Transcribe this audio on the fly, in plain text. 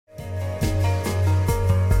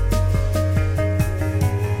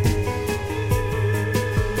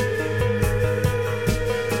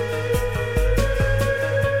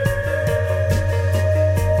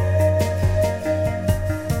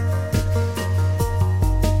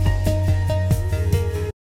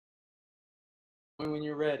When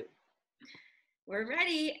you're ready. We're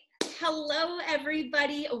ready. Hello,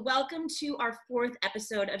 everybody. Welcome to our fourth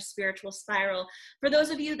episode of Spiritual Spiral. For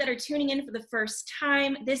those of you that are tuning in for the first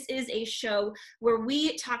time, this is a show where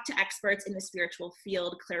we talk to experts in the spiritual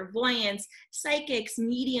field, clairvoyants, psychics,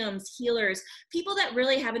 mediums, healers, people that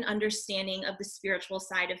really have an understanding of the spiritual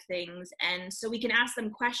side of things. And so we can ask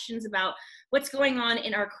them questions about what's going on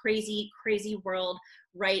in our crazy, crazy world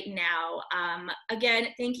right now. Again,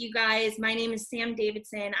 thank you guys. My name is Sam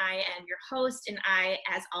Davidson. I am your host, and I,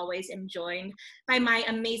 as always, am joined by my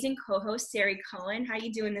amazing co-host, Sari Cohen. How are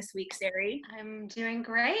you doing this week, Sari? I'm doing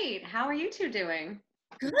great. How are you two doing?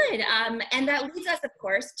 Good. And that leads us, of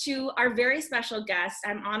course, to our very special guest.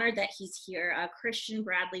 I'm honored that he's here, Christian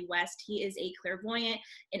Bradley West. He is a clairvoyant,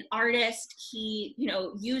 an artist. He,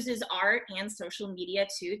 uses art and social media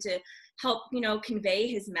too to help, convey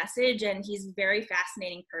his message. And he's a very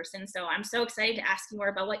fascinating person. So I'm so excited to ask you more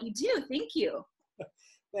about what you do. Thank you.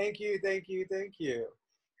 Thank you.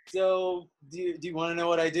 So, do you want to know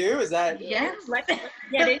what I do? Is that yes?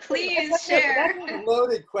 Please share. That's a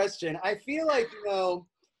loaded question. I feel like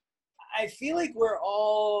we're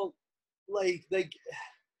all like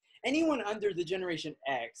anyone under the Generation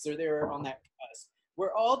X or they're on that cusp.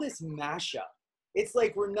 We're all this mashup. It's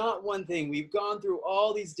like we're not one thing. We've gone through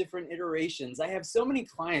all these different iterations. I have so many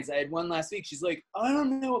clients. I had one last week. She's like, I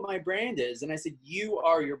don't know what my brand is. And I said, you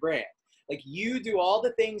are your brand. Like, you do all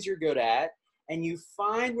the things you're good at and you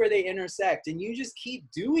find where they intersect and you just keep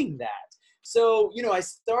doing that. So, I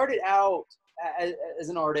started out as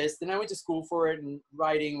an artist, and I went to school for it and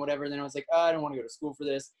writing, whatever. And then I was like, oh, I don't want to go to school for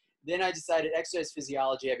this. Then I decided exercise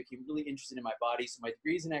physiology. I became really interested in my body. So my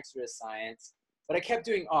degree's in exercise science, but I kept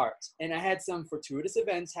doing art. And I had some fortuitous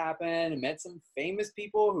events happen and met some famous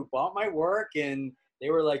people who bought my work, and they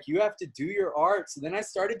were like, you have to do your art. So then I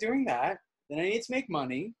started doing that. Then I needed to make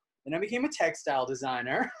money. Then I became a textile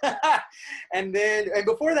designer. and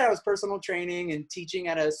before that, I was personal training and teaching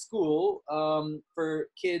at a school for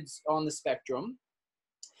kids on the spectrum.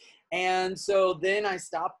 And so then I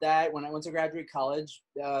stopped that when I went to graduate college,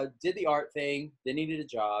 did the art thing, then needed a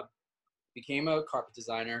job, became a carpet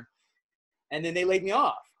designer, and then they laid me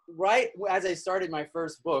off. Right as I started my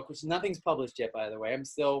first book, which nothing's published yet, by the way. I'm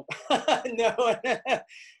still, no, well,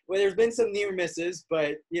 there's been some near misses,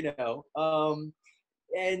 but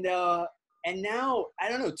and now, I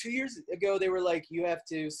don't know, 2 years ago, they were like, you have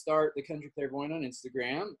to start the Country Clairvoyant on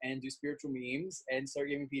Instagram and do spiritual memes and start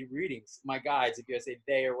giving people readings. My guides, if you guys say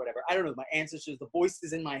they or whatever, I don't know, my ancestors, the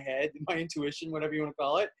voices in my head, my intuition, whatever you want to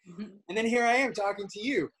call it. Mm-hmm. And then here I am talking to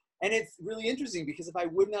you. And it's really interesting because if I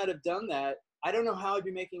would not have done that, I don't know how I'd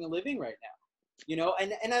be making a living right now,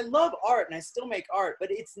 and I love art and I still make art, but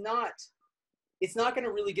it's not going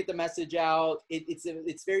to really get the message out.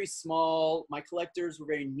 It's very small. My collectors were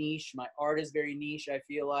very niche. My art is very niche, I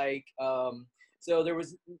feel like. So there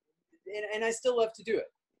was, and I still love to do it.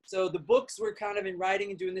 So the books were kind of in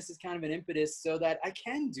writing and doing this is kind of an impetus so that I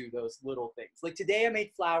can do those little things. Like today I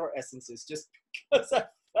made flower essences just because I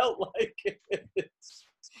felt like it.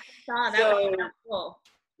 That was cool.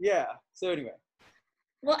 Yeah. So anyway.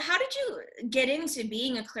 Well, how did you get into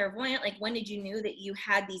being a clairvoyant? Like, when did you know that you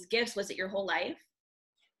had these gifts? Was it your whole life?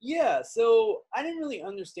 Yeah, so I didn't really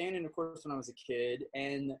understand it, of course, when I was a kid.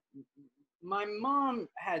 And my mom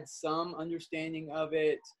had some understanding of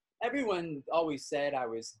it. Everyone always said I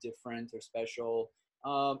was different or special.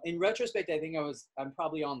 In retrospect, I think I'm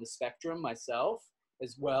probably on the spectrum myself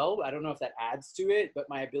as well. I don't know if that adds to it, but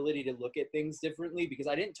my ability to look at things differently, because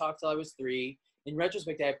I didn't talk till I was 3. In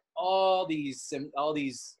retrospect, I have all these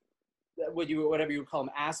whatever you would call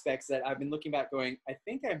them aspects that I've been looking back going, I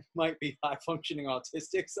think I might be high functioning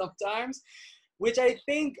autistic sometimes, which I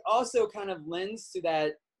think also kind of lends to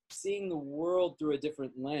that seeing the world through a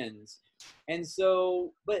different lens. And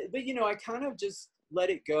so, but I kind of just let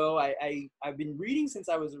it go. I've been reading since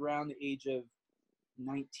I was around the age of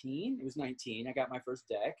 19. It was 19. I got my first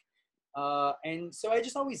deck. And so I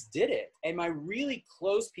just always did it. And my really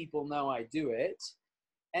close people know I do it.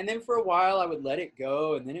 And then for a while I would let it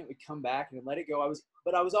go, and then it would come back and let it go. I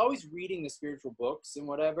was always reading the spiritual books and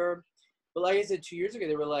whatever. But like I said, 2 years ago,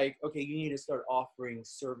 they were like, okay, you need to start offering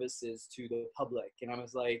services to the public. And I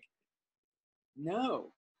was like,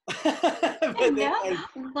 no.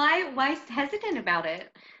 Why hesitant about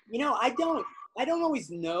it? I don't always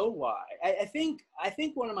know why. I think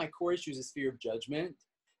one of my core issues is fear of judgment.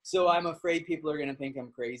 So I'm afraid people are going to think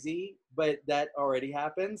I'm crazy, but that already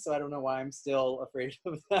happened. So I don't know why I'm still afraid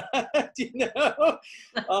of that,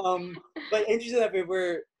 But interesting enough,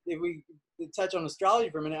 if we touch on astrology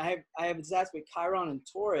for a minute, I have this aspect Chiron and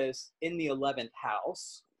Taurus in the 11th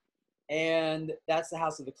house. And that's the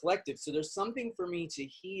house of the collective. So there's something for me to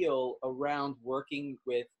heal around working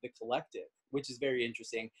with the collective, which is very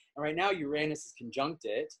interesting. And right now Uranus is conjunct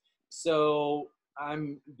it. So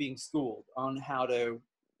I'm being schooled on how to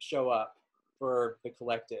show up for the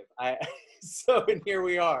collective. So, and here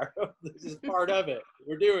we are. This is part of it.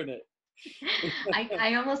 We're doing it.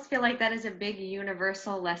 I almost feel like that is a big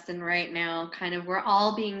universal lesson right now. Kind of, we're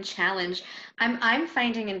all being challenged. I'm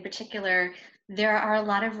finding in particular there are a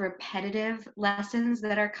lot of repetitive lessons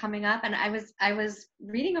that are coming up, and I was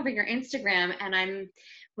reading over your Instagram, and I'm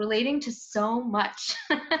relating to so much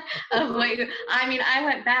of what you. I mean, I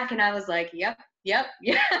went back and I was like, yep, yeah.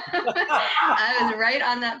 I was right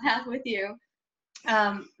on that path with you.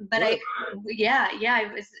 But I'm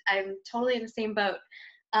totally in the same boat.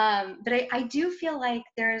 But I do feel like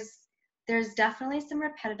there's definitely some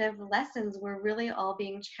repetitive lessons. We're really all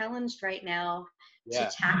being challenged right now to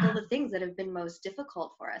tackle the things that have been most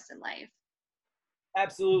difficult for us in life.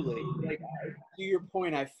 Absolutely. Like, to your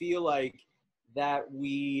point, I feel like that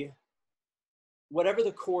whatever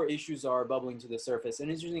the core issues are bubbling to the surface.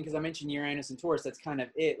 And it's interesting because I mentioned Uranus and Taurus, that's kind of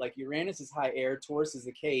it. Like Uranus is high air, Taurus is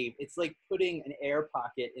the cave. It's like putting an air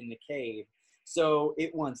pocket in the cave. So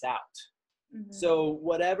it wants out. Mm-hmm. So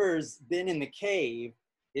whatever's been in the cave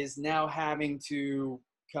is now having to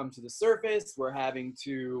come to the surface. We're having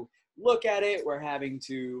to look at it. We're having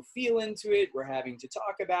to feel into it. We're having to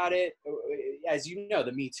talk about it. As you know,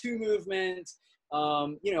 the Me Too movement,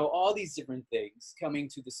 all these different things coming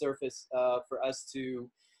to the surface for us to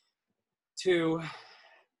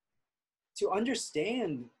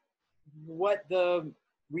understand what the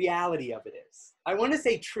reality of it is. I want to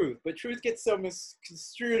say truth, but truth gets so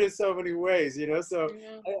misconstrued in so many ways, so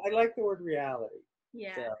I like the word reality.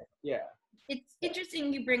 Yeah. So, yeah. It's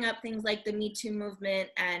interesting you bring up things like the Me Too movement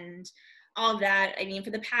and all that. I mean, for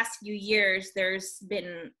the past few years, there's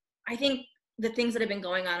been, I think, the things that have been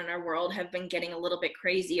going on in our world have been getting a little bit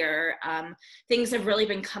crazier. Things have really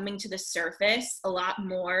been coming to the surface a lot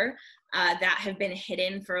more that have been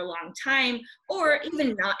hidden for a long time, or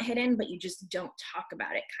even not hidden, but you just don't talk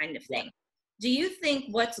about it kind of thing. Yeah. Do you think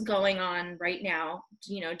what's going on right now,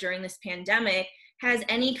 during this pandemic, has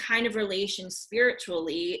any kind of relation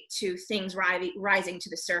spiritually to things rising to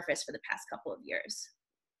the surface for the past couple of years?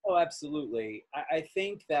 Oh, absolutely. I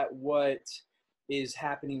think that what is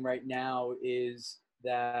happening right now is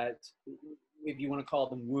that, if you want to call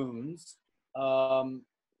them wounds, oh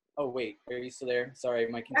wait, are you still there? Sorry,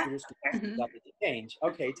 my computer's about to change.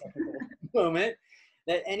 Okay, technical moment.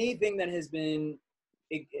 That anything that has been,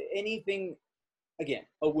 again,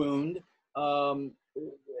 a wound,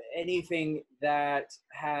 anything that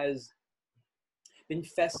has been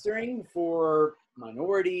festering for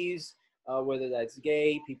minorities, whether that's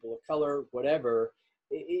gay, people of color, whatever,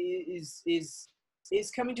 is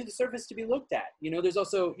coming to the surface to be looked at. There's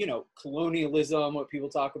also, colonialism, what people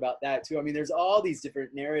talk about that too. I mean, there's all these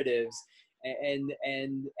different narratives, and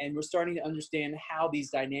we're starting to understand how these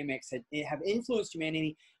dynamics have influenced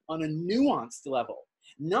humanity on a nuanced level,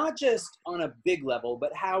 not just on a big level,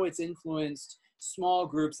 but how it's influenced small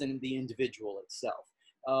groups and the individual itself.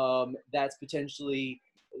 That's potentially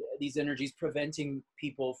these energies preventing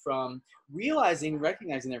people from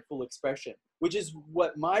recognizing their full expression, which is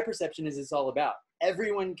what my perception is it's all about.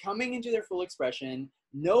 Everyone coming into their full expression,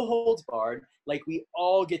 no holds barred, like we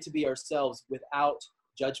all get to be ourselves without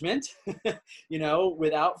judgment,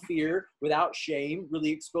 without fear, without shame, really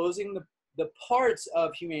exposing the parts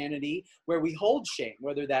of humanity where we hold shame,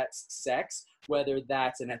 whether that's sex, whether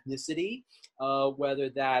that's an ethnicity, whether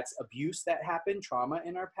that's abuse that happened, trauma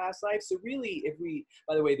in our past life. So really,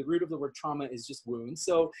 by the way, the root of the word trauma is just wounds.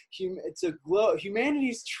 So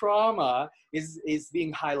humanity's trauma is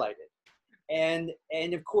being highlighted. And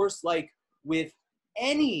of course, like with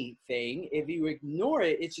anything, if you ignore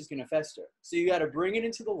it, it's just going to fester. So you got to bring it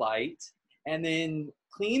into the light and then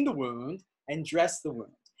clean the wound and dress the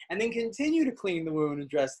wound. And then continue to clean the wound and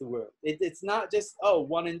dress the wound. It's not just,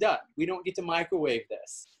 one and done. We don't get to microwave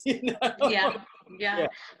this. Yeah.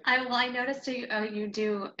 I noticed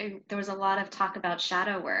there was a lot of talk about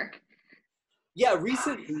shadow work. Yeah,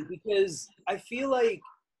 recently, because I feel like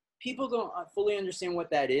people don't fully understand what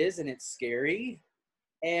that is, and it's scary.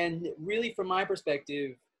 And really, from my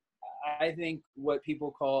perspective, I think what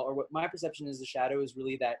people call, or what my perception is, the shadow is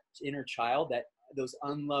really that inner child, those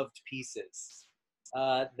unloved pieces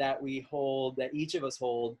that we hold, that each of us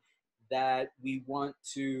hold, that we want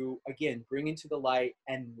to, again, bring into the light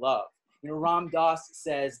and love. Ram Dass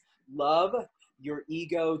says, love your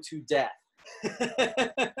ego to death.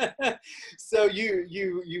 So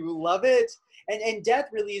you love it, And death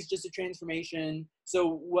really is just a transformation.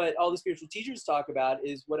 So what all the spiritual teachers talk about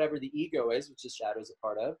is whatever the ego is, which the shadow is a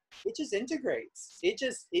part of, it just integrates.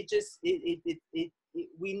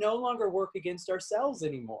 We no longer work against ourselves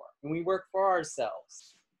anymore, and we work for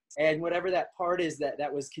ourselves. And whatever that part is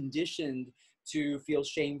that was conditioned to feel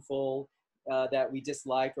shameful, that we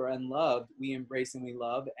dislike or unloved, we embrace and we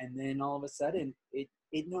love, and then all of a sudden it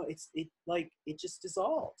just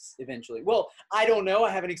dissolves eventually. Well, I don't know,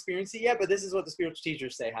 I haven't experienced it yet, but this is what the spiritual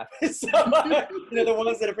teachers say happens. So the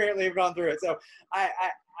ones that apparently have gone through it. So I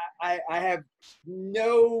have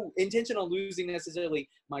no intention on losing necessarily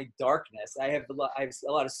my darkness. I have a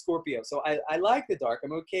lot of Scorpio, so I like the dark.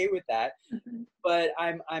 I'm okay with that, but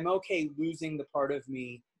I'm okay losing the part of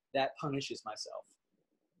me that punishes myself.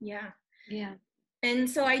 Yeah. And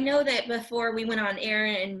so I know that before we went on air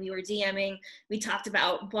and we were DMing, we talked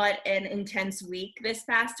about what an intense week this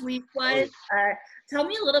past week was. Tell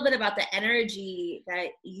me a little bit about the energy that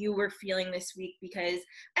you were feeling this week, because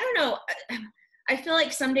I don't know, I feel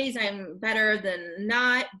like some days I'm better than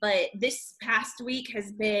not, but this past week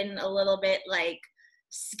has been a little bit like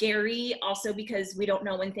scary, also because we don't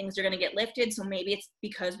know when things are going to get lifted. So maybe it's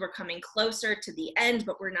because we're coming closer to the end,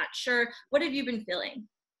 but we're not sure. What have you been feeling?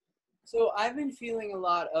 So I've been feeling a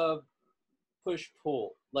lot of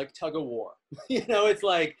push-pull, like tug of war. It's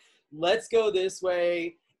like, let's go this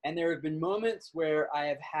way. And there have been moments where I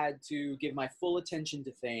have had to give my full attention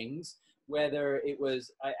to things, whether it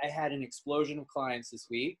was, I had an explosion of clients this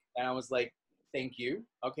week, and I was like, thank you.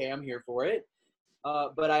 Okay, I'm here for it.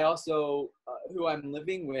 But I also, who I'm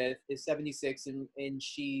living with is 76, and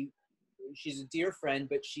she's a dear friend,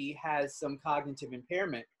 but she has some cognitive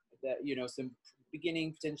impairment that, some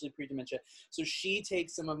beginning potentially pre-dementia. So she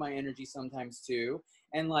takes some of my energy sometimes too.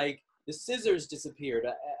 And like the scissors disappeared,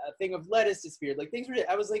 a thing of lettuce disappeared, like things were,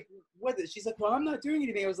 I was like, what? She's like, well, I'm not doing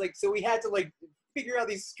anything. I was like, so we had to like figure out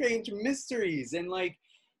these strange mysteries. And like,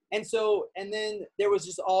 and then there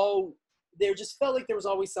just felt like there was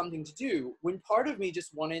always something to do, when part of me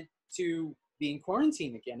just wanted to be in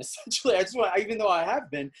quarantine again, essentially. Even though I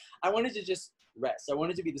have been, I wanted to just rest. I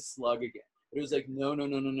wanted to be the slug again. But it was like, no.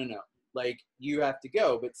 Like, you have to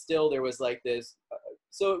go. But still there was like this.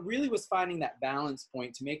 So it really was finding that balance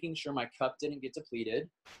point to making sure my cup didn't get depleted,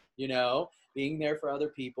 being there for other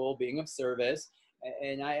people, being of service.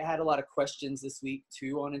 And I had a lot of questions this week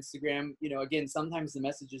too on Instagram. Again, sometimes the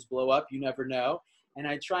messages blow up, you never know. And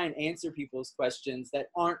I try and answer people's questions that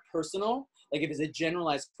aren't personal, like if it's a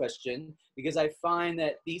generalized question, because I find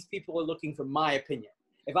that these people are looking for my opinion.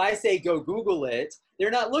 If I say, go Google it,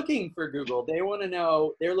 they're not looking for Google. They want to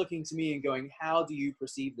know, they're looking to me and going, how do you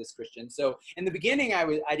perceive this, Christian? So in the beginning, I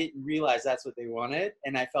didn't realize that's what they wanted.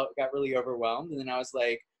 And I got really overwhelmed. And then I was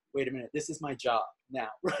like, wait a minute, this is my job now,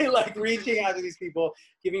 right? Like reaching out to these people,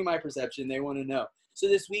 giving my perception, they want to know. So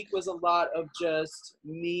this week was a lot of just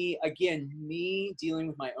me dealing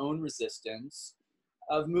with my own resistance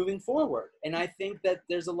of moving forward. And I think that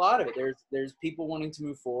there's a lot of it. There's people wanting to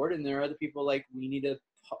move forward, and there are other people like, we need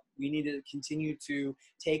to continue to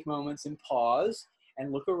take moments and pause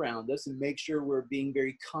and look around us and make sure we're being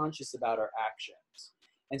very conscious about our actions.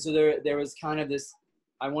 And so there was kind of this,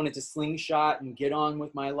 I wanted to slingshot and get on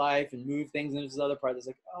with my life and move things. And there's this other part that's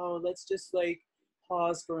like, oh, let's just like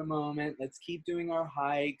pause for a moment. Let's keep doing our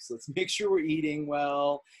hikes. Let's make sure we're eating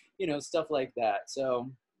well, stuff like that.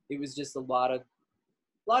 So it was just a lot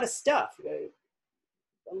of stuff.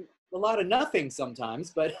 A lot of nothing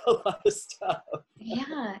sometimes, but a lot of stuff.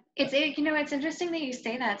 Yeah, it's interesting that you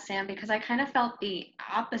say that, Sam, because I kind of felt the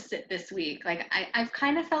opposite this week. Like I've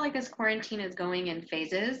kind of felt like this quarantine is going in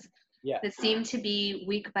phases. Yeah. That seem to be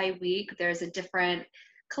week by week. There's a different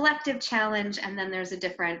collective challenge, and then there's a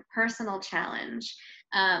different personal challenge.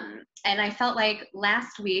 And I felt like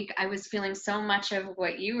last week I was feeling so much of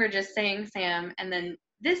what you were just saying, Sam, and then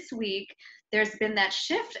this week there's been that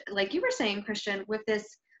shift, like you were saying, Christian, with this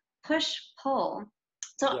push-pull.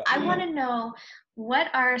 So yeah. I want to know, what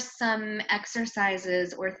are some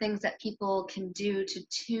exercises or things that people can do to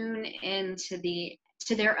tune into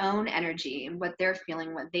to their own energy and what they're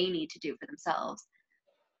feeling, what they need to do for themselves?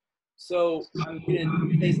 So I'm going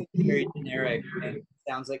to say something very generic, and it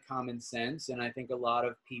sounds like common sense, and I think a lot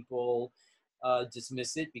of people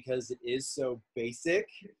dismiss it because it is so basic.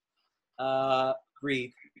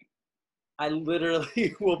 Breathe. I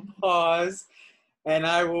literally will pause and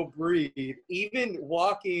I will breathe. Even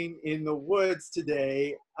walking in the woods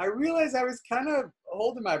today, I realized I was kind of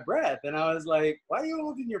holding my breath, and I was like, why are you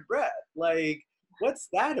holding your breath? Like, what's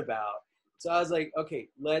that about? So I was like, okay,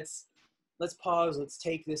 let's pause. Let's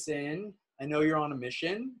take this in. I know you're on a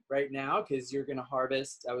mission right now because you're going to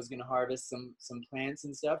harvest. I was going to harvest some plants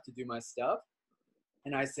and stuff to do my stuff.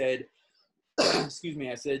 And I said, excuse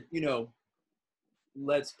me, I said,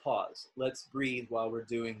 let's pause, let's breathe while we're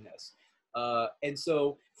doing this. And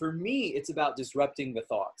so for me, it's about disrupting the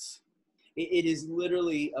thoughts. It is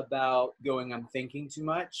literally about going, I'm thinking too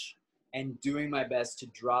much, and doing my best to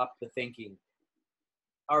drop the thinking.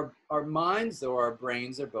 Our minds or our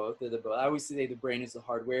brains are both. They're both. I always say the brain is the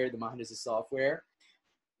hardware, the mind is the software.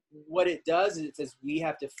 What it does is it says we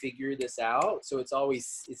have to figure this out. So it's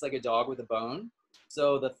like a dog with a bone.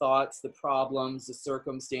 So the thoughts, the problems, the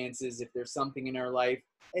circumstances, if there's something in our life,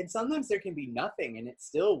 and sometimes there can be nothing and it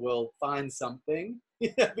still will find something,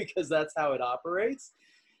 because that's how it operates.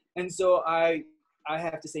 And so I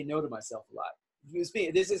have to say no to myself a lot.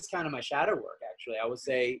 This is kind of my shadow work, actually. I would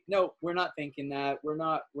say, no, we're not thinking that. We're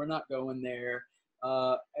not going there.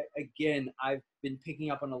 Again, I've been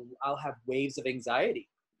picking up on I'll have waves of anxiety,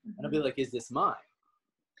 and I'll be like, is this mine?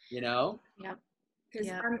 Yeah. Because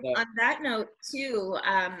on that note too,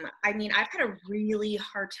 I mean, I've had a really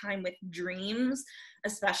hard time with dreams,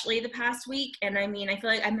 especially the past week. And I mean, I feel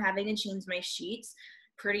like I'm having to change my sheets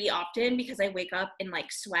pretty often because I wake up in like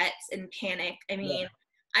sweats and panic. I mean,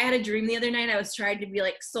 I had a dream the other night. I was trying to be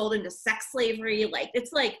like sold into sex slavery. Like,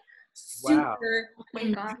 it's like super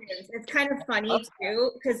intense. It's kind of funny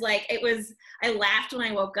too, because like I laughed when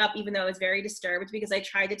I woke up, even though I was very disturbed, because I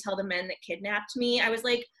tried to tell the men that kidnapped me. I was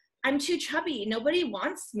like, I'm too chubby. Nobody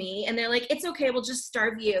wants me. And they're like, it's okay. We'll just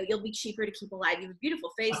starve you. You'll be cheaper to keep alive. You have a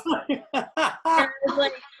beautiful face. And I was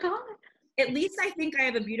like, at least I think I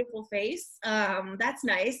have a beautiful face. That's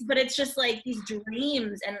nice. But it's just like these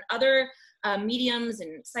dreams, and other mediums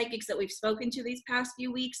and psychics that we've spoken to these past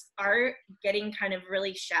few weeks are getting kind of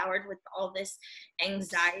really showered with all this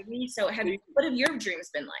anxiety. So what have your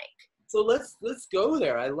dreams been like? So let's go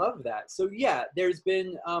there. I love that. So yeah, there's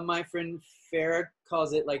been my friend Farah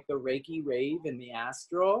calls it like the Reiki rave in the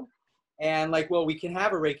astral, and like, well, we can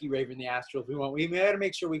have a Reiki rave in the astral if we want. We got to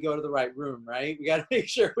make sure we go to the right room, right? We got to make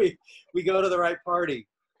sure we go to the right party,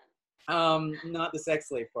 not the sex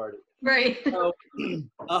slave party, right?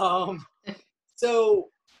 So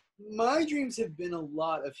my dreams have been a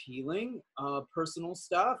lot of healing, personal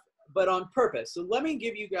stuff, but on purpose. So let me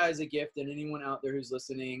give you guys a gift, and anyone out there who's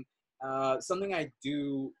listening. Something I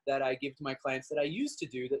do that I give to my clients that I used to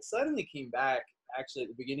do that suddenly came back actually at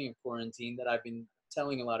the beginning of quarantine, that I've been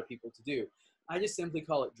telling a lot of people to do. I just simply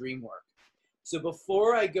call it dream work. So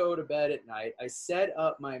before I go to bed at night, I set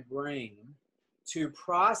up my brain to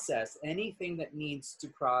process anything that needs to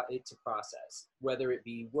process, whether it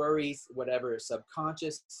be worries, whatever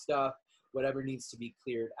subconscious stuff, whatever needs to be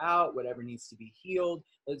cleared out, whatever needs to be healed.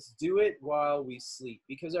 Let's do it while we sleep,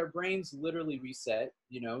 because our brains literally reset.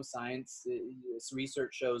 Science,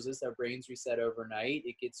 research shows us our brains reset overnight.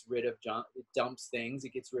 It gets rid of it dumps things,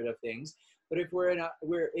 it gets rid of things. But if we're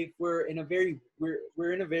in a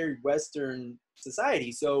very Western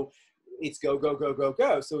society, so it's go, go, go, go,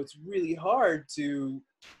 go. So it's really hard to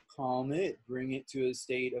calm it, bring it to a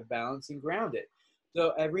state of balance and ground it.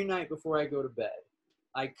 So every night before I go to bed,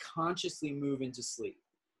 I consciously move into sleep.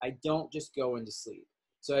 I don't just go into sleep.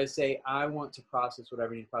 So I say, I want to process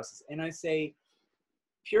whatever I need to process. And I say,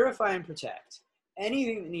 purify and protect.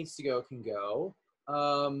 Anything that needs to go can go.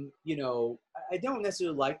 I don't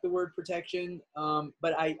necessarily like the word protection,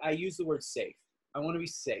 but I use the word safe. I want to be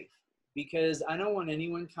safe, because I don't want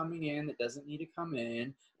anyone coming in that doesn't need to come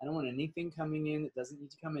in. I don't want anything coming in that doesn't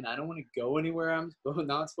need to come in. I don't want to go anywhere I'm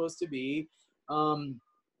not supposed to be.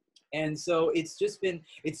 And so it's been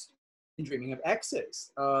dreaming of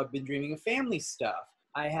exes, been dreaming of family stuff.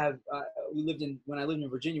 I have, when I lived in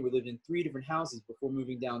Virginia, we lived in 3 different houses before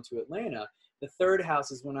moving down to Atlanta. The 3rd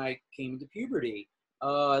house is when I came into puberty.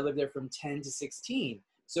 I lived there from 10 to 16.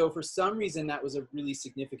 So for some reason, that was a really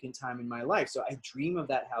significant time in my life. So I dream of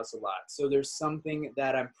that house a lot. So there's something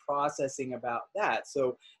that I'm processing about that.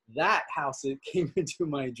 So that house, it came into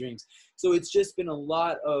my dreams. So it's just been a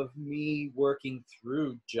lot of me working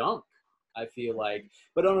through junk, I feel like,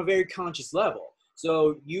 but on a very conscious level.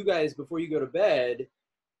 So you guys, before you go to bed,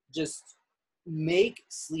 just make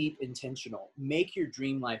sleep intentional. Make your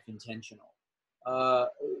dream life intentional.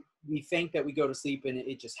 We think that we go to sleep and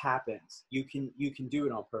it just happens. You can do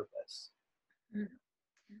it on purpose.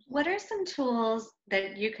 What are some tools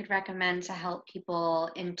that you could recommend to help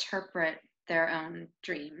people interpret their own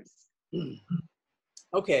dreams?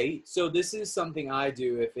 Okay, so this is something I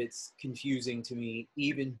do if it's confusing to me,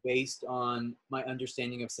 even based on my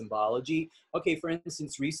understanding of symbology. Okay, for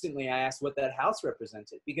instance, recently I asked what that house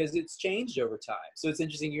represented, because it's changed over time. So it's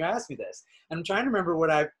interesting you asked me this. And I'm trying to remember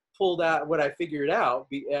what I pulled out, what I figured out.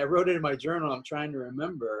 I wrote it in my journal. I'm trying to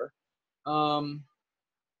remember.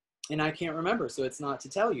 and I can't remember, so it's not to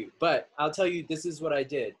tell you. But I'll tell you, this is what I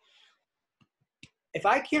did. If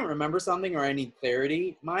I can't remember something or I need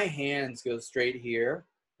clarity, my hands go straight here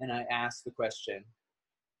and I ask the question.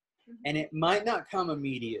 And it might not come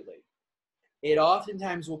immediately. It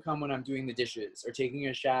oftentimes will come when I'm doing the dishes or taking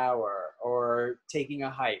a shower or taking a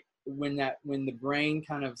hike. When the brain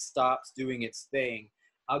kind of stops doing its thing,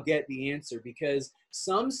 I'll get the answer, because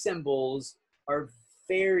some symbols are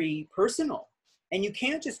very personal. And you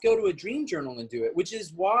can't just go to a dream journal and do it, which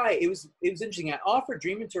is why it was interesting. I offered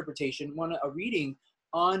dream interpretation, a reading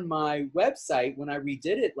on my website when I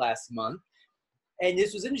redid it last month. And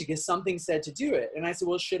this was interesting because something said to do it. And I said,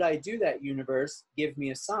 well, should I do that, universe? Give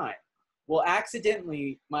me a sign. Well,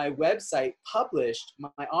 accidentally, my website published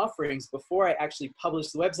my offerings before I actually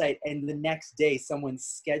published the website. And the next day, someone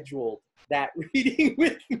scheduled that reading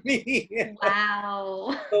with me.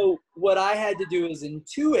 Wow. So what I had to do is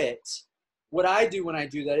intuit. What I do when I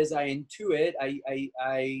do that is I intuit.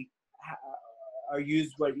 I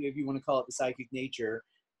use what, if you want to call it, the psychic nature,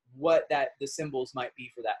 what the symbols might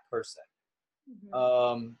be for that person.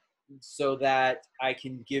 So that I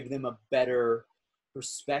can give them a better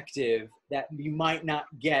perspective that you might not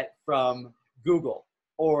get from Google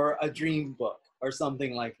or a dream book or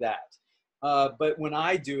something like that. But when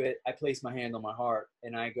I do it, I place my hand on my heart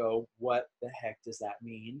and I go, what the heck does that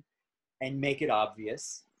mean? And make it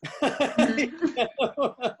obvious. Because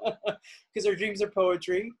our dreams are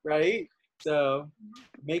poetry, right? So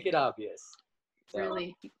make it obvious. So.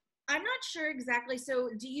 Really? I'm not sure exactly. So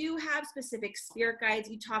do you have specific spirit guides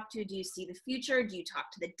you talk to? Do you see the future? Do you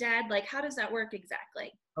talk to the dead? Like, how does that work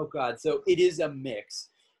exactly? Oh God, so it is a mix.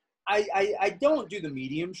 I don't do the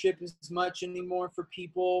mediumship as much anymore for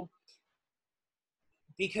people,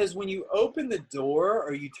 because when you open the door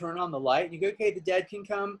or you turn on the light and you go, okay, the dead can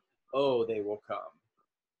come, oh, they will come.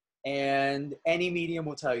 And any medium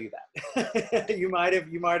will tell you that. you might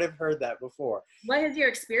have heard that before. What has your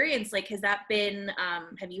experience like? Has that been,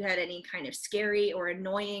 have you had any kind of scary or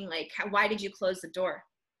annoying, like, why did you close the door?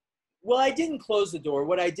 Well, I didn't close the door.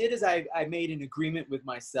 What I did is I made an agreement with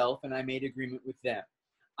myself and I made agreement with them.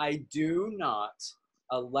 I do not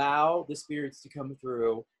allow the spirits to come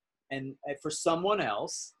through and for someone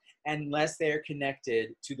else unless they are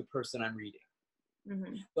connected to the person I'm reading.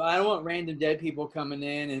 Mm-hmm. So I don't want random dead people coming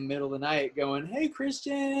in the middle of the night going, hey,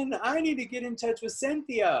 Christian, I need to get in touch with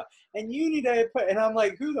Cynthia and you need to put, and I'm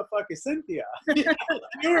like, who the fuck is Cynthia?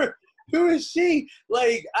 Who is she?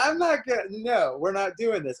 Like, I'm not gonna, no, we're not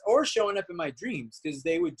doing this. Or showing up in my dreams, because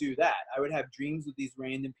they would do that. I would have dreams with these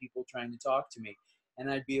random people trying to talk to me.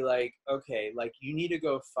 And I'd be like, okay, like, you need to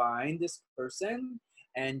go find this person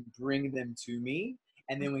and bring them to me,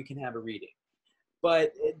 and then we can have a reading.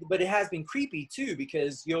 But it has been creepy too,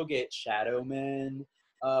 because you'll get shadow men.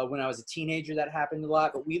 When I was a teenager, that happened a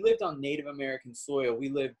lot. But we lived on Native American soil. We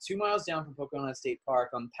lived 2 miles down from Pocahontas State Park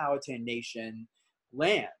on Powhatan Nation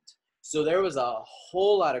land. So there was a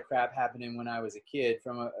whole lot of crap happening when I was a kid.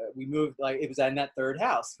 We moved, like, it was in that third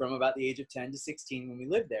house from about the age of 10 to 16 when we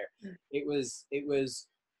lived there. It was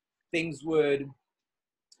things would.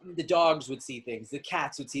 The dogs would see things. The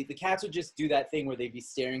cats would just do that thing where they'd be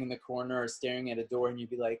staring in the corner or staring at a door, and you'd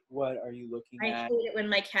be like, what are you looking at? I hate it when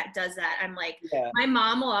my cat does that. I'm like, yeah. My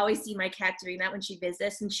mom will always see my cat doing that when she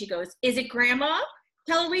visits, and she goes, is it grandma?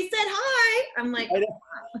 Tell her we said hi. I'm like,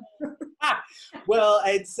 well,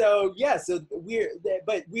 and so, yeah, so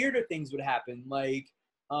but weirder things would happen. Like,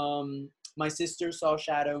 my sister saw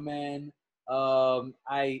shadow men.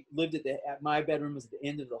 I lived my bedroom was at the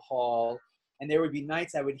end of the hall. And there would be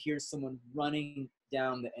nights I would hear someone running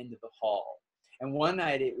down the end of the hall. And one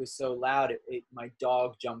night it was so loud, my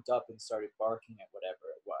dog jumped up and started barking at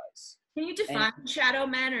whatever it was. Can you define shadow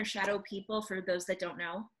men or shadow people for those that don't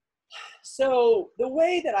know? So the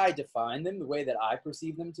way that I define them, the way that I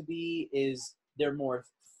perceive them to be, is they're more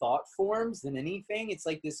thought forms than anything. It's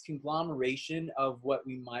like this conglomeration of what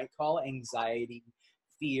we might call anxiety,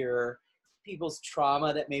 fear, people's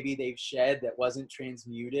trauma that maybe they've shed that wasn't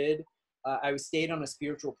transmuted. I stayed on a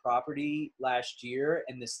spiritual property last year,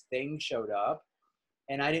 and this thing showed up,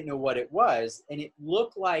 and I didn't know what it was. And it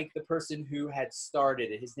looked like the person who had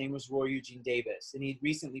started it. His name was Roy Eugene Davis, and he'd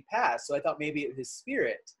recently passed. So I thought maybe it was his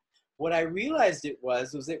spirit. What I realized it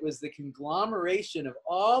was the conglomeration of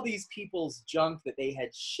all these people's junk that they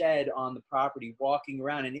had shed on the property walking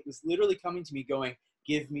around. And it was literally coming to me going,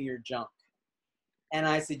 give me your junk. And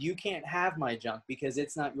I said, you can't have my junk because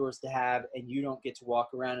it's not yours to have, and you don't get to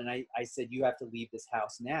walk around. And I said, you have to leave this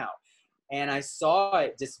house now. And I saw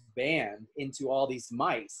it disband into all these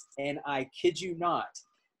mice. And I kid you not,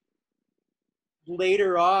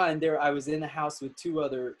 later on, I was in the house with 2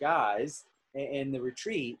 other guys in the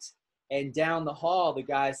retreat, And down the hall, the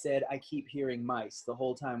guy said, I keep hearing mice the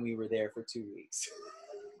whole time we were there for 2 weeks.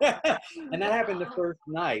 And that happened the first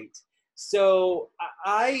night. So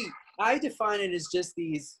I define it as just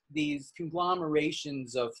these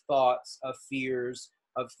conglomerations of thoughts, of fears,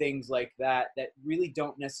 of things like that really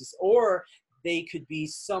don't necessarily, or they could be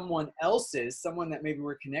someone else's, someone that maybe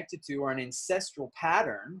we're connected to, or an ancestral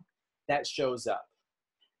pattern that shows up,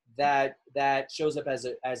 that shows up as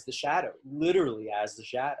the shadow, literally as the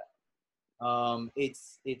shadow.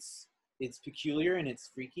 It's peculiar and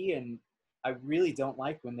it's freaky, and I really don't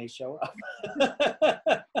like when they show up.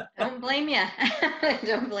 Don't blame you.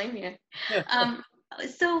 Don't blame you.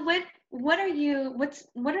 So what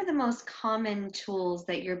are the most common tools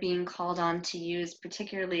that you're being called on to use,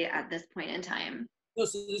 particularly at this point in time? No,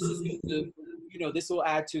 so this is good. This will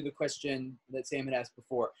add to the question that Sam had asked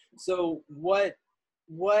before. So what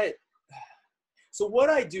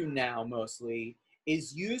I do now mostly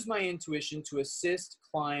is use my intuition to assist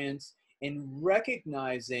clients in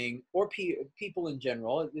recognizing, or people in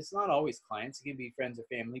general. It's not always clients, it can be friends or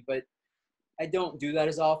family, but I don't do that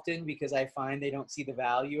as often because I find they don't see the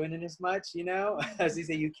value in it as much, As they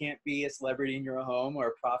say, you can't be a celebrity in your own home or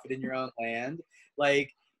a prophet in your own land.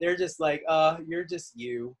 Like, they're just like, you're just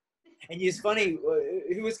you. And it's funny,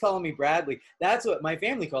 who was calling me Bradley? That's what my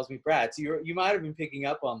family calls me, Brad. So you might have been picking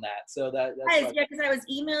up on that. So that's yeah, because I was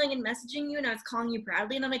emailing and messaging you, and I was calling you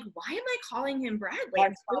Bradley, and I'm like, why am I calling him Bradley?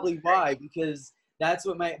 That's probably why, because that's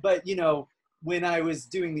what but when I was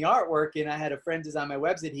doing the artwork and I had a friend design my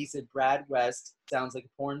website, he said, Brad West sounds like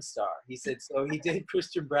a porn star. He said, so he did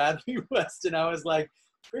Christian Bradley West. And I was like,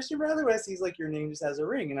 Christian Bradley West, he's like, your name just has a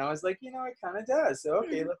ring. And I was like, it kind of does. So,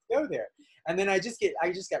 okay, let's go there. And then I just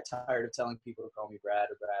got tired of telling people to call me Brad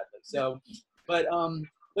or Bradley. So,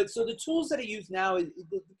 but so the tools that I use now,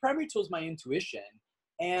 the primary tool is my intuition.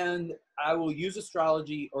 And I will use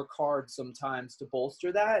astrology or cards sometimes to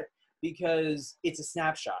bolster that because it's a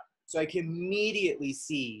snapshot. So I can immediately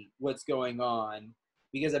see what's going on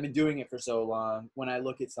because I've been doing it for so long when I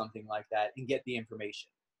look at something like that and get the information,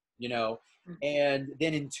 and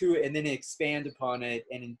then intuit and then expand upon it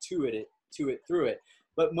and intuit it through it.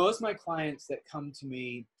 But most of my clients that come to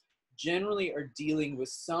me generally are dealing with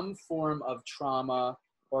some form of trauma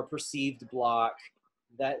or perceived block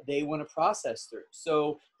that they want to process through.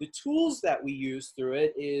 So the tools that we use through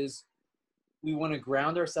it is we want to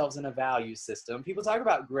ground ourselves in a value system. People talk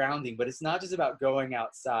about grounding, but it's not just about going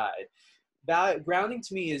outside. Grounding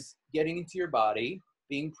to me is getting into your body,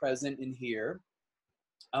 being present in here,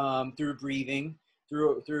 through breathing,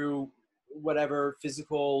 through whatever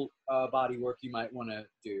physical body work you might want to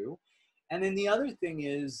do. And then the other thing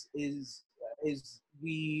is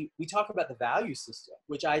we talk about the value system,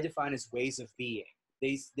 which I define as ways of being.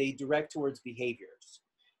 They direct towards behaviors.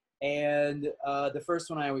 And the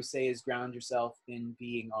first one I always say is ground yourself in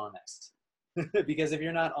being honest. Because if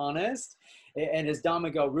you're not honest, and as Don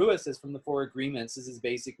Miguel Ruiz says from the Four Agreements, this is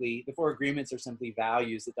basically, the Four Agreements are simply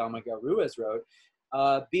values that Don Miguel Ruiz wrote.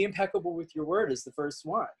 Be impeccable with your word is the first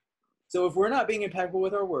one. So if we're not being impeccable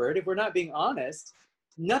with our word, if we're not being honest,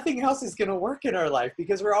 nothing else is going to work in our life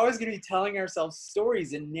because we're always going to be telling ourselves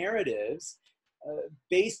stories and narratives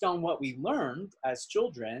based on what we learned as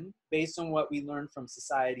children, based on what we learned from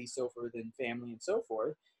society, so forth, and family, and so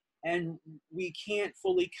forth. And we can't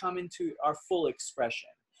fully come into our full expression.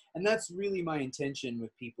 And that's really my intention with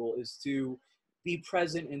people, is to be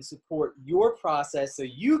present and support your process so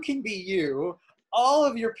you can be you, all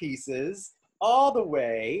of your pieces, all the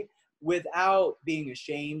way, without being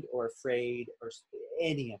ashamed or afraid or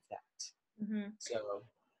any of that. Mm-hmm. So.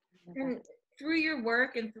 And through your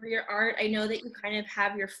work and through your art, I know that you kind of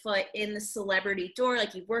have your foot in the celebrity door,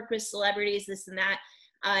 like you've worked with celebrities, this and that.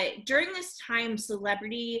 During this time,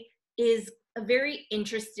 celebrity is a very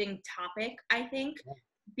interesting topic, I think,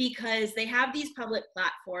 because they have these public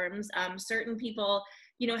platforms. Certain people,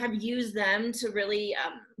 have used them to really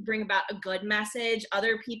bring about a good message.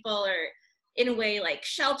 Other people are, in a way, like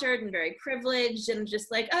sheltered and very privileged and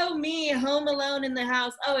just like, oh, me home alone in the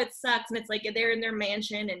house, oh, it sucks. And it's like they're in their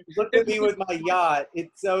mansion and look at me with my yacht,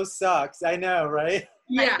 it so sucks. I know, right?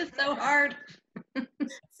 Yeah. Life is so hard.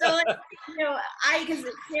 So, because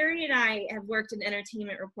Carrie and I have worked in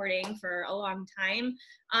entertainment reporting for a long time,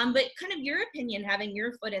 but kind of your opinion, having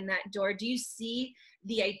your foot in that door, do you see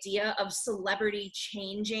the idea of celebrity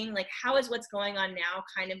changing? Like, how is what's going on now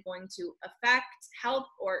kind of going to affect, help,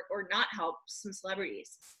 or not help some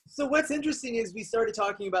celebrities? So what's interesting is we started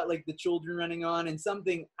talking about like the children running on, and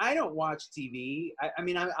something, I don't watch TV.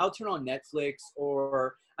 I'll turn on Netflix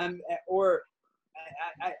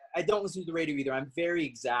I don't listen to the radio either. I'm very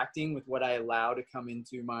exacting with what I allow to come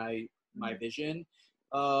into my vision.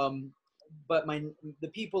 but the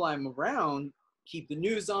people I'm around keep the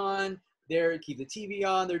news on, keep the TV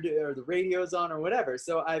on, or the radio's on, or whatever.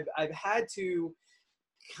 So I've had to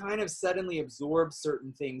kind of suddenly absorb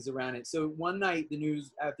certain things around it. So one night,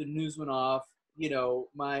 after the news went off,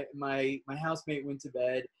 my housemate went to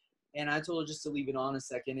bed, and I told her just to leave it on a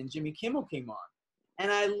second, and Jimmy Kimmel came on.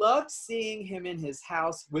 And I loved seeing him in his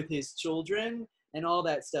house with his children and all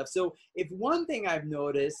that stuff. So if one thing I've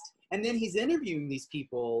noticed, and then he's interviewing these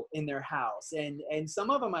people in their house, and some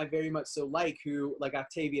of them I very much so like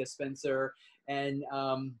Octavia Spencer and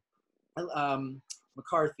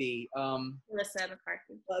McCarthy. Melissa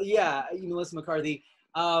McCarthy. Melissa McCarthy.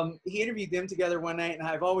 He interviewed them together one night, and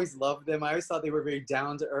I've always loved them. I always thought they were very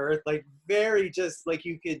down to earth, like very just like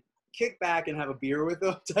you could kick back and have a beer with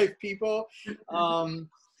those type people.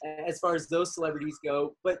 As far as those celebrities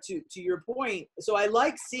go. But to your point, so I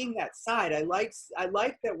like seeing that side. I like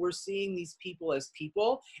that we're seeing these people as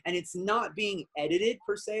people, and it's not being edited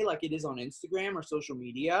per se like it is on Instagram or social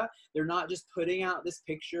media. They're not just putting out this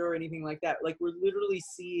picture or anything like that. Like we're literally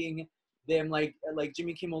seeing them, like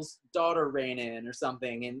Jimmy Kimmel's daughter ran in or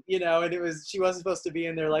something, and and she wasn't supposed to be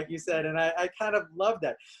in there, like you said, and I kind of love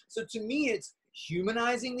that. So to me, it's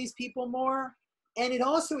humanizing these people more. And it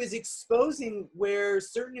also is exposing where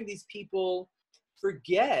certain of these people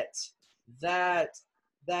forget that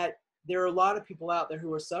there are a lot of people out there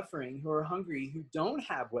who are suffering, who are hungry, who don't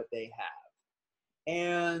have what they have.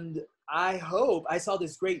 And I saw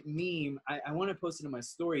this great meme. I want to post it in my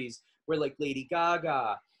stories where like Lady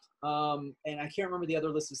Gaga, and I can't remember the other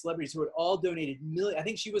list of celebrities who had all donated I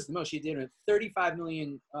think she was the most. She donated $35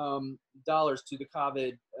 million to the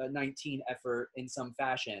COVID-19 effort in some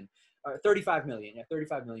fashion. 35 million. Yeah,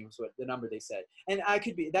 35 million was what the number they said. And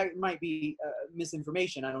that might be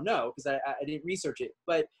misinformation. I don't know, because I didn't research it.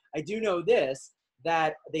 But I do know this,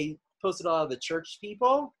 that they posted all of the church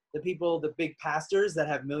people, the big pastors that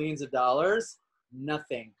have millions of dollars,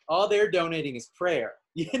 nothing. All they're donating is prayer.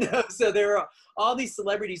 So there are all these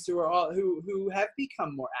celebrities who have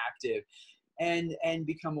become more active and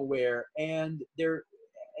become aware, and they're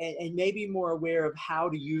and maybe more aware of how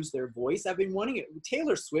to use their voice. I've been wanting it.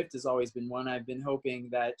 Taylor Swift has always been one I've been hoping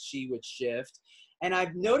that she would shift. And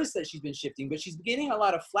I've noticed that she's been shifting, but she's getting a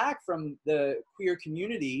lot of flack from the queer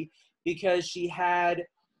community because she had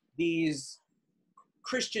these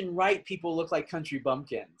Christian right people look like country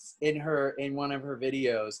bumpkins in one of her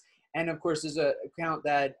videos. And of course, there's an account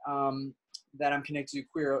that I'm connected to,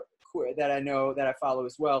 queer that I know, that I follow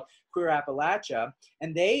as well, Queer Appalachia,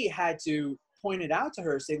 and they had to point it out to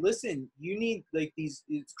her, say, listen, you need, like, these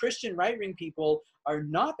Christian right-wing people are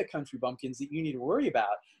not the country bumpkins that you need to worry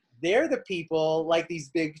about. They're the people like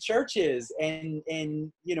these big churches and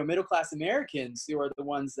middle-class Americans who are the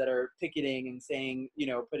ones that are picketing and saying,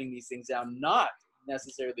 putting these things down, not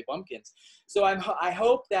necessarily bumpkins. So I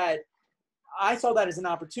hope that I saw that as an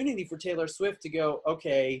opportunity for Taylor Swift to go,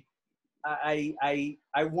 okay, I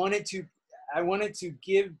wanted to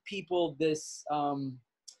give people this,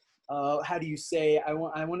 how do you say, I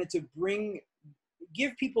wanted to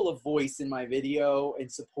give people a voice in my video and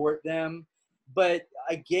support them. But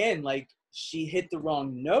again, like, she hit the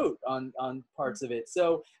wrong note on parts of it.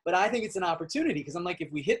 So, but I think it's an opportunity, because I'm like, if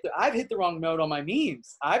I've hit the wrong note on my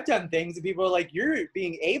memes. I've done things that people are like, you're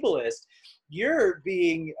being ableist, you're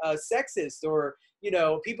being sexist, or,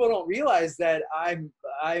 people don't realize that I'm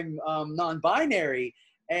non-binary,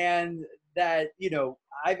 and that,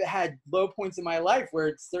 I've had low points in my life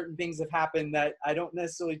where certain things have happened that I don't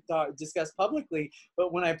necessarily discuss publicly.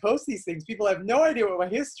 But when I post these things, people have no idea what my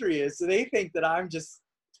history is. So they think that I'm just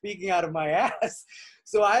speaking out of my ass.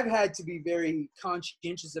 So I've had to be very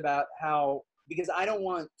conscientious about because I don't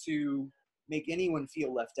want to make anyone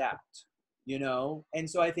feel left out, And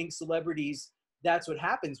so I think celebrities, that's what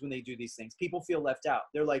happens when they do these things. People feel left out.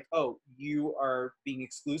 They're like, oh, you are being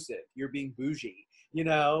exclusive. You're being bougie,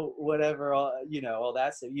 whatever, all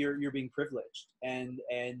that stuff. You're being privileged. And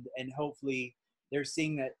hopefully they're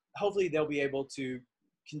seeing that. Hopefully they'll be able to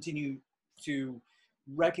continue to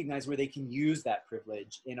recognize where they can use that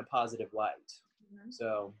privilege in a positive light. Mm-hmm.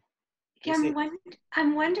 So. Yeah,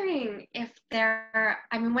 I'm wondering if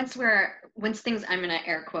once things, I'm gonna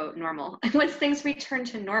air quote normal, once things return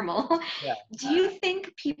to normal, yeah. Do you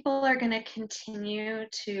think people are gonna continue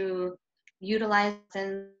to utilize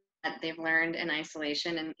things that they've learned in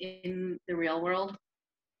isolation and in the real world?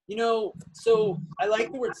 So I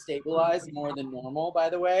like the word stabilize more than normal, by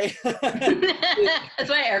the way. That's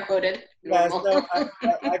why I air quoted. Yeah, so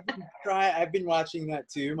I've been watching that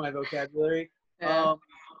too, my vocabulary. Yeah.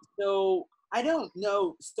 So I don't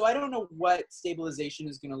know. So I don't know what stabilization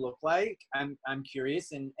is going to look like. I'm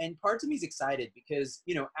curious, and parts of me is excited because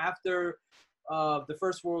after the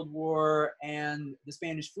First World War and the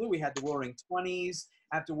Spanish flu, we had the Roaring Twenties.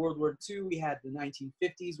 After World War II, we had the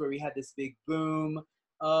 1950s where we had this big boom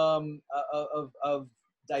of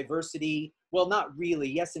diversity. Well, not really.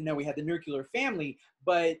 Yes and no. We had the nuclear family,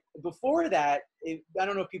 but before that, I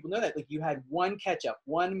don't know if people know that. Like you had one ketchup,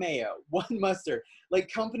 one mayo, one mustard.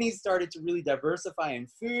 Like companies started to really diversify in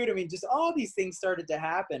food. I mean, just all these things started to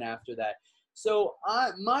happen after that. So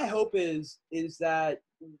my hope is that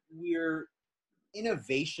we're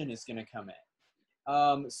innovation is going to come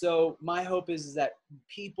in. So my hope is that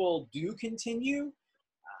people do continue.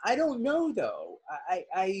 I don't know though.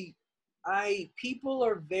 People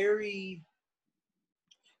are very,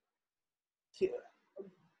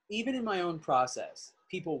 even in my own process,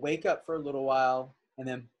 people wake up for a little while and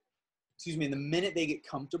then, excuse me, the minute they get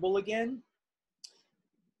comfortable again,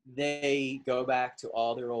 they go back to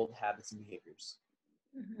all their old habits and behaviors.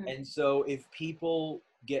 Mm-hmm. And so if people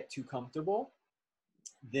get too comfortable,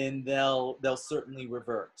 then they'll certainly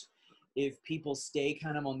revert. If people stay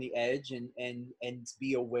kind of on the edge and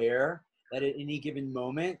be aware that at any given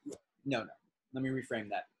moment, no, let me reframe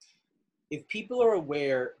that. If people are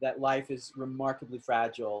aware that life is remarkably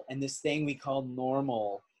fragile and this thing we call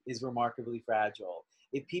normal is remarkably fragile,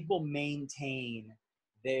 if people maintain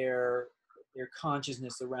their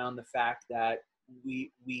consciousness around the fact that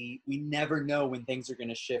we never know when things are going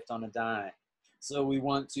to shift on a dime. So we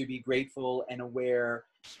want to be grateful and aware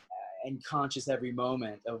and conscious every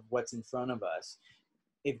moment of what's in front of us.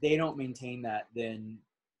 If they don't maintain that, then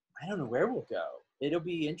I don't know where we'll go. It'll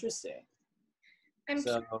be interesting. I'm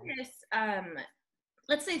curious,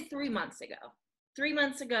 let's say 3 months ago. 3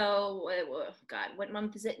 months ago, God, what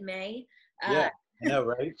month is it? May? Yeah, I know,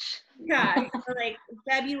 right? God, like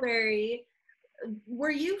February. What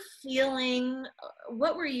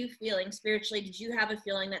were you feeling spiritually? Did you have a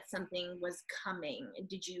feeling that something was coming?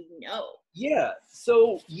 Did you know? Yeah.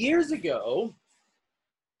 So years ago,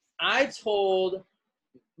 I told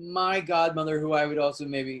my godmother, who I would also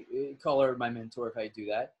maybe call her my mentor if I do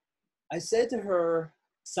that, I said to her,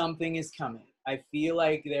 something is coming. I feel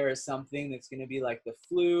like there is something that's going to be like the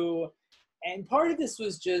flu. And part of this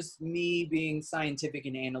was just me being scientific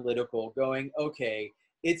and analytical, going, okay,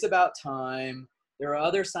 it's about time. There are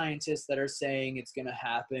other scientists that are saying it's going to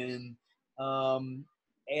happen.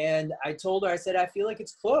 And I told her, I said, I feel like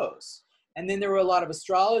it's close. And then there were a lot of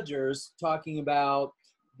astrologers talking about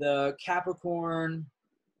the Capricorn,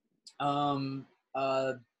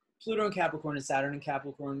 Pluto and Capricorn and Saturn and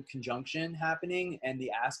Capricorn conjunction happening, and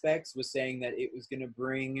the aspects was saying that it was going to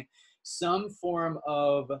bring some form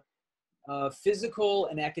of physical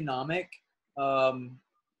and economic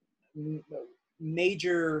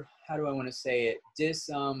major, how do I want to say it,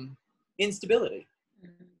 instability,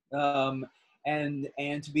 and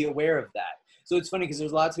to be aware of that. So it's funny because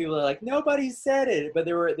there's lots of people that are like, nobody said it, but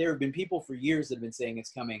there have been people for years that have been saying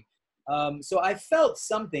it's coming. So I felt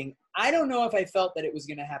something. I don't know if I felt that it was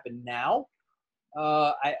going to happen now.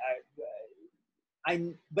 But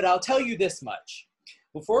I'll tell you this much.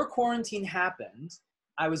 Before quarantine happened,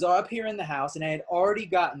 I was up here in the house and I had already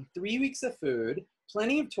gotten 3 weeks of food,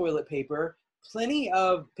 plenty of toilet paper, plenty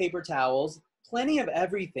of paper towels, plenty of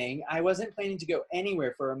everything. I wasn't planning to go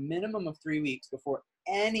anywhere for a minimum of 3 weeks before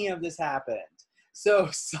any of this happened. So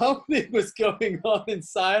something was going on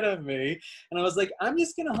inside of me. And I was like, I'm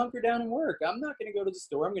just going to hunker down and work. I'm not going to go to the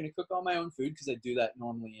store. I'm going to cook all my own food because I do that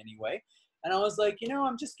normally anyway. And I was like,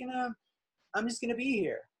 I'm just going to be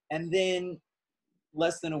here. And then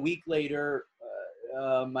less than a week later,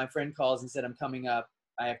 my friend calls and said, I'm coming up.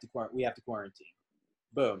 We have to quarantine.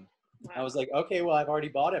 Boom. Wow. I was like, okay, well, I've already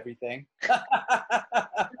bought everything.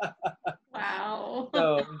 Wow.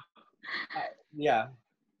 So, yeah.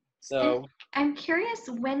 So I'm curious,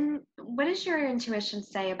 what does your intuition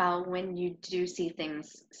say about when you do see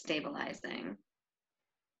things stabilizing?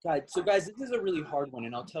 So guys, this is a really hard one,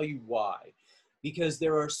 and I'll tell you why. Because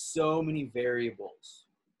there are so many variables.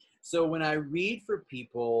 So when I read for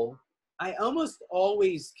people, I almost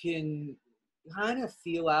always can kind of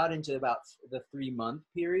feel out into about the 3-month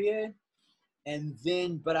period. And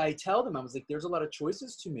then, but I tell them, I was like, there's a lot of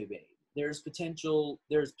choices to be made. There's potential,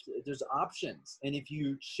 there's options. And if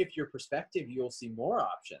you shift your perspective, you'll see more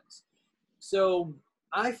options. So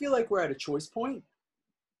I feel like we're at a choice point.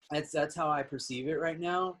 That's how I perceive it right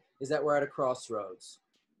now, is that we're at a crossroads.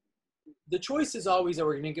 The choice is always, are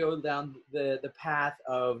we going to go down the path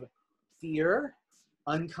of fear,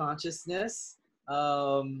 unconsciousness,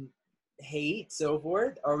 hate, so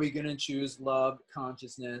forth? Are we going to choose love,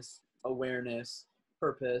 consciousness, awareness,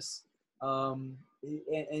 purpose,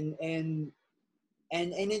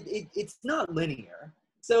 It's not linear.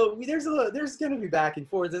 So there's going to be back and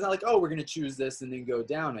forth. It's not like, oh, we're going to choose this and then go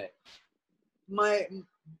down it.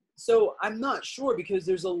 So I'm not sure, because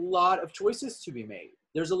there's a lot of choices to be made.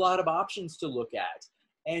 There's a lot of options to look at.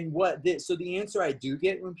 And so the answer I do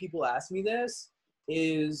get when people ask me this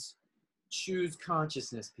is, choose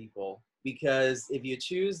consciousness, people. Because if you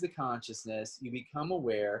choose the consciousness, you become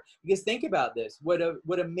aware. Because think about this. What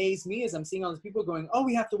amazed me is I'm seeing all these people going, oh,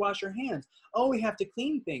 we have to wash our hands. Oh, we have to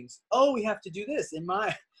clean things. Oh, we have to do this.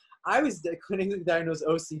 I was clinically diagnosed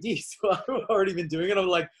OCD, so I've already been doing it.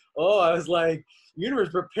 I was like, universe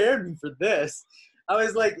prepared me for this. I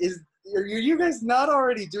was like, are you guys not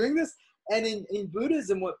already doing this? And in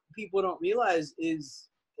Buddhism, what people don't realize is,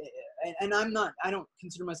 and I don't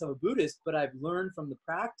consider myself a Buddhist, but I've learned from the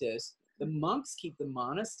practice, the monks keep the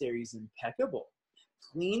monasteries impeccable.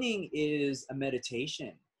 Cleaning is a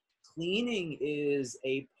meditation. Cleaning is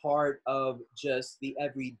a part of just the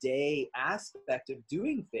everyday aspect of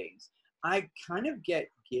doing things. I kind of get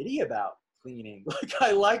giddy about cleaning. Like,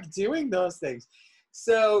 I like doing those things.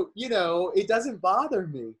 So, it doesn't bother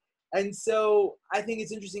me. And so I think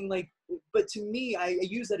it's interesting, but to me, I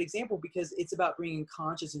use that example because it's about bringing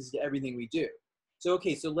consciousness to everything we do. So,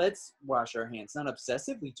 okay, so let's wash our hands, not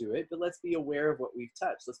obsessively do it, but let's be aware of what we've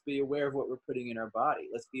touched. Let's be aware of what we're putting in our body.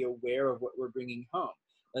 Let's be aware of what we're bringing home.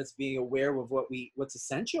 Let's be aware of what's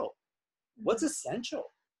essential. What's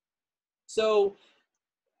essential? So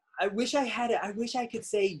I wish I could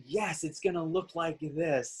say, yes, it's going to look like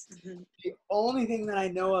this. Mm-hmm. The only thing that I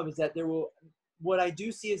know of is that what I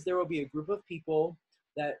do see is there will be a group of people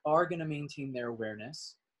that are going to maintain their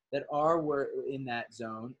awareness, that are in that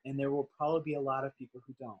zone, and there will probably be a lot of people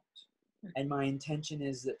who don't. Mm-hmm. And my intention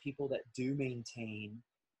is that people that do maintain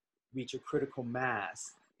reach a critical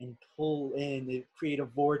mass and create a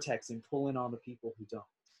vortex and pull in all the people who don't.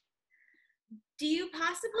 Do you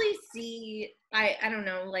possibly see, I don't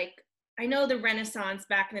know, I know the Renaissance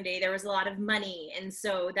back in the day, there was a lot of money, and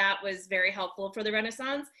so that was very helpful for the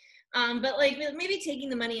Renaissance. But maybe taking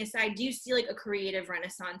the money aside, do you see a creative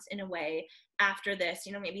renaissance in a way after this?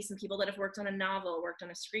 Maybe some people that have worked on a novel, worked on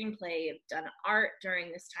a screenplay, have done art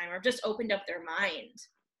during this time, or just opened up their mind.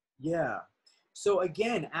 Yeah. So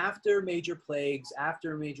again, after major plagues,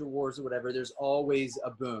 after major wars or whatever, there's always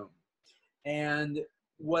a boom. And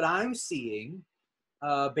what I'm seeing,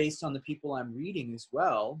 based on the people I'm reading as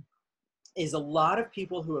well, is a lot of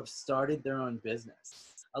people who have started their own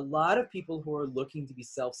business. A lot of people who are looking to be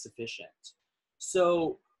self-sufficient.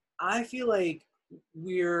 So I feel like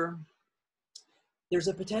there's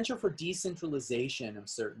a potential for decentralization of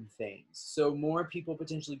certain things. So more people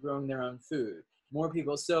potentially growing their own food, more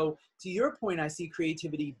people. So to your point, I see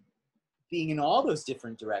creativity being in all those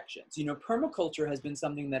different directions. Permaculture has been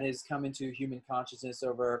something that has come into human consciousness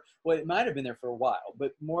over, well, it might have been there for a while,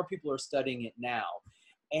 but more people are studying it now.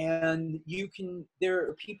 And there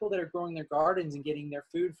are people that are growing their gardens and getting their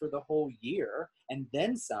food for the whole year and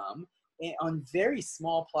then some on very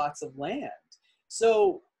small plots of land.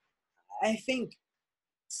 So I think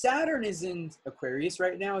Saturn is in Aquarius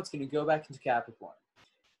right now. It's going to go back into Capricorn.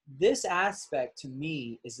 This aspect to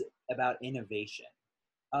me is about innovation.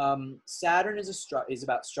 Saturn is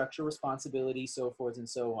about structure, responsibility, so forth and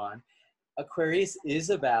so on. Aquarius is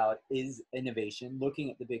innovation, looking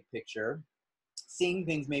at the big picture, seeing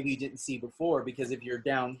things maybe you didn't see before, because if you're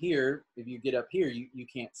down here, if you get up here, you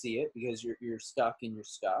can't see it because you're stuck in your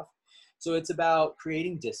stuff. So it's about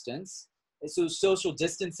creating distance. So social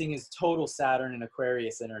distancing is total Saturn and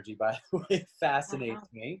Aquarius energy, by the way. It fascinates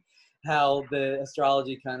me how the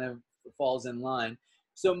astrology kind of falls in line.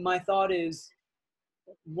 So my thought is,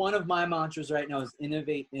 one of my mantras right now is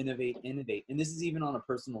innovate, innovate, innovate. And this is even on a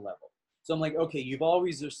personal level. So I'm like, okay, you've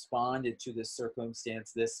always responded to this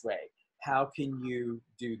circumstance this way. How can you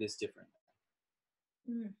do this differently?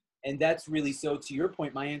 Mm. And that's really, so to your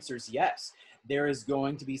point, my answer is yes. There is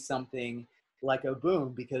going to be something like a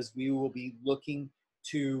boom, because we will be looking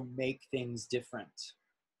to make things different.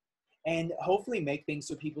 And hopefully make things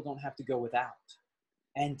so people don't have to go without.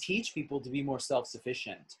 And teach people to be more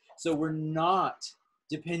self-sufficient. So we're not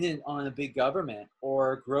dependent on a big government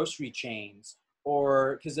or grocery chains,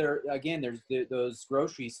 or because there's those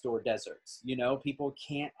grocery store deserts. People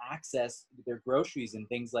can't access their groceries and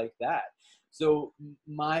things like that. So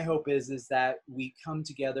my hope is that we come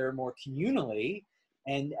together more communally,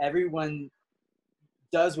 and everyone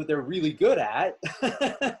does what they're really good at,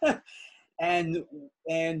 and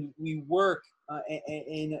we work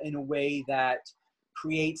in a way that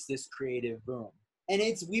creates this creative boom. And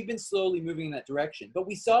we've been slowly moving in that direction. But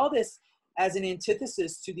we saw this as an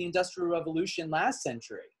antithesis to the Industrial Revolution last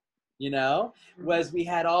century. was we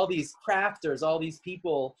had all these crafters, all these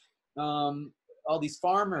people, all these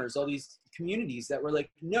farmers, all these communities that were like,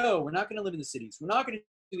 no, we're not going to live in the cities. We're not going to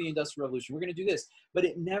do the Industrial Revolution. We're going to do this. But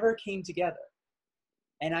it never came together.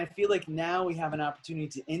 And I feel like now we have an opportunity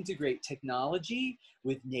to integrate technology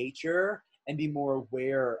with nature and be more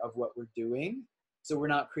aware of what we're doing. So we're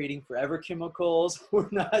not creating forever chemicals. We're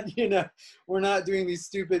not doing these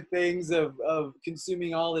stupid things of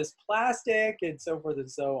consuming all this plastic and so forth and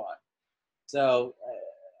so on. So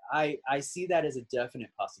I see that as a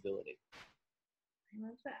definite possibility. I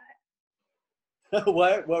love that.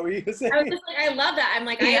 What were you saying? I was just like, I love that. I'm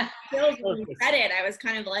like, I feel when you said it, I was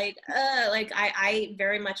kind of like I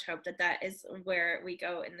very much hope that is where we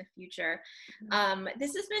go in the future.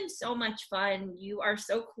 This has been so much fun. You are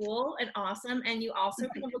so cool and awesome, and you also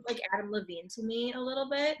kind of look like Adam Levine to me a little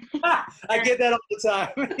bit. I get that all the time.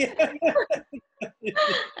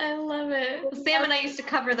 I love it. Sam and I used to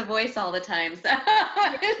cover The Voice all the time. So.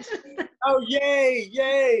 Oh, yay!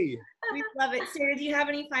 We love it. Sarah, do you have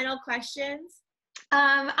any final questions?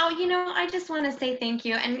 I just want to say thank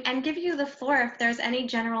you and give you the floor if there's any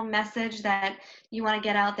general message that you want to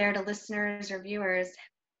get out there to listeners or viewers.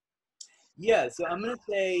 Yeah, so I'm going to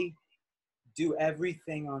say, do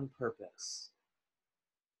everything on purpose.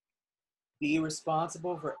 Be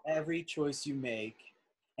responsible for every choice you make,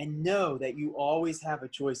 and know that you always have a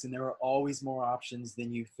choice and there are always more options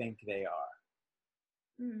than you think they are.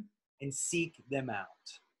 And seek them out.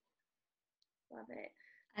 Love it.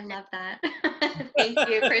 I love that. Thank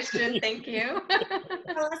you, Christian. Thank you.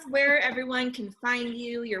 Tell us where everyone can find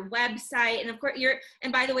you, your website, and of course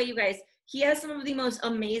and by the way, you guys, he has some of the most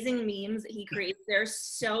amazing memes that he creates. They're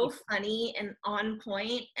so funny and on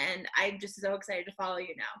point, and I'm just so excited to follow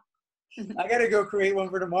you now. I gotta go create one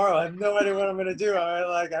for tomorrow. I have no idea what I'm gonna do.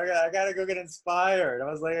 I gotta go get inspired. I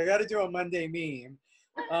was like, I gotta do a Monday meme.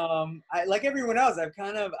 Like everyone else, I'm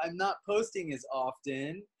not posting as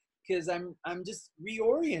often because I'm just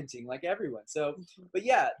reorienting like everyone. So, but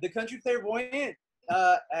yeah, The Country Clairvoyant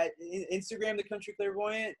at Instagram, The Country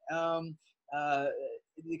Clairvoyant,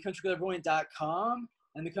 thecountryclairvoyant.com,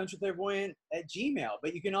 and The Country Clairvoyant at Gmail.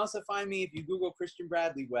 But you can also find me if you Google Christian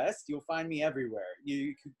Bradley West. You'll find me everywhere.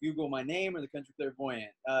 You could Google my name or The Country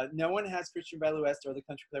Clairvoyant. No one has Christian Bradley West or The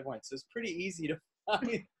Country Clairvoyant, so it's pretty easy to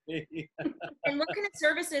find me. And what kind of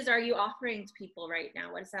services are you offering to people right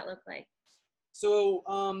now? What does that look like? So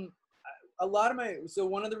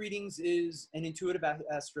one of the readings is an intuitive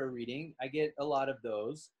astro reading. I get a lot of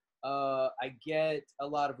those. I get a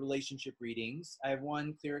lot of relationship readings. I have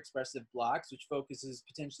one Clear Expressive Blocks, which focuses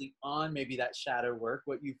potentially on maybe that shadow work,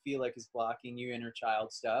 what you feel like is blocking you, inner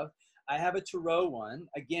child stuff. I have a tarot one.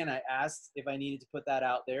 Again, I asked if I needed to put that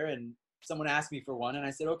out there, and someone asked me for one, and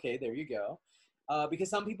I said, okay, there you go. Because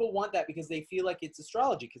some people want that because they feel like it's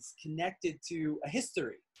astrology, because it's connected to a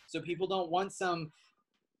history. So people don't want some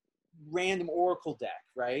random oracle deck,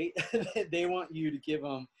 right? They want you to give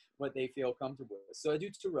them what they feel comfortable with. So I do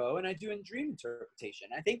tarot and I do dream interpretation.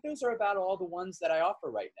 I think those are about all the ones that I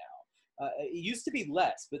offer right now. It used to be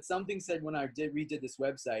less, but something said when I redid this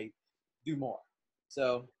website, do more.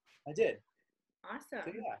 So I did. Awesome.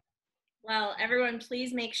 So, yeah. Well, everyone,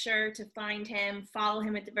 please make sure to find him, follow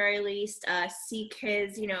him at the very least, seek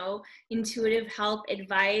his, intuitive help,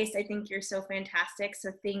 advice. I think you're so fantastic.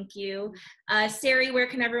 So thank you. Sari, where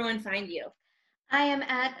can everyone find you? I am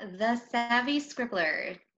at The Savvy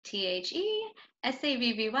Scribbler,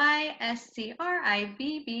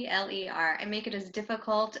 TheSavvyScribbler. I make it as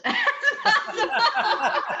difficult as possible.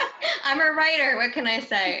 I'm a writer. What can I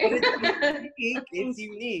say? It's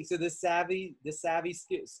unique. So the savvy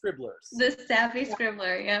scribblers. The Savvy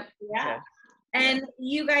Scribbler. Yep. Yeah. And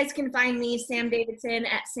you guys can find me, Sam Davidson,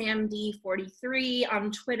 at SamD43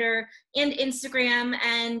 on Twitter and Instagram.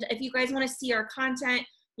 And if you guys want to see our content,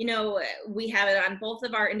 we have it on both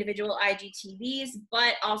of our individual IGTVs,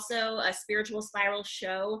 but also a Spiritual Spiral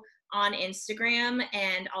show on Instagram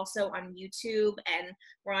and also on YouTube. And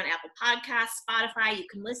we're on Apple Podcasts, Spotify. You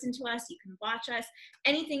can listen to us, you can watch us,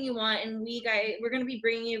 anything you want. And we're going to be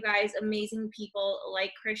bringing you guys amazing people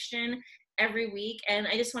like Christian every week. And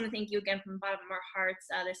I just want to thank you again from the bottom of our hearts.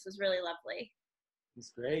 This was really lovely.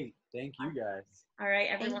 It's great. Thank you, guys. All right,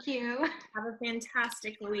 everyone. Thank you. Have a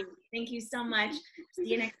fantastic week. Thank you so much. See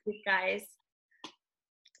you next week, guys.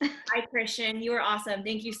 Bye, Christian. You were awesome.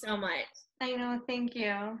 Thank you so much. I know. Thank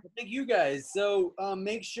you. Thank you, guys. So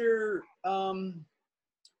make sure I'm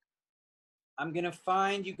going to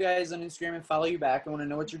find you guys on Instagram and follow you back. I want to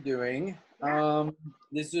know what you're doing.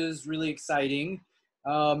 This is really exciting.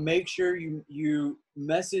 Make sure you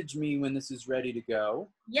message me when this is ready to go.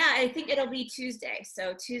 Yeah, I think it'll be Tuesday.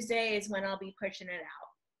 So Tuesday is when I'll be pushing it out.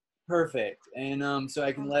 Perfect. And so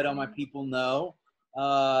I can let all my people know.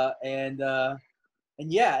 And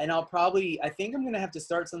yeah, and I think I'm gonna have to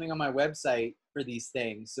start something on my website for these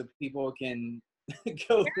things so people can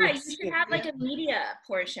go through. Yeah, you should have like a media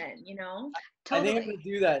portion, you know? I think I'm Totally. gonna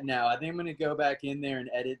do that now. I think I'm gonna go back in there and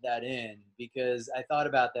edit that in because I thought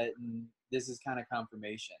about that and this is kind of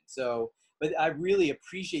confirmation. So, but I really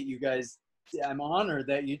appreciate you guys. I'm honored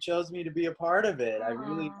that you chose me to be a part of it. I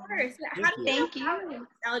really Of course. Yeah. thank How do you you. know Thank you.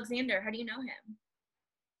 Alexander? How do you know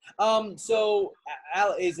him? So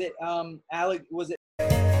Al, is it Alec? Was it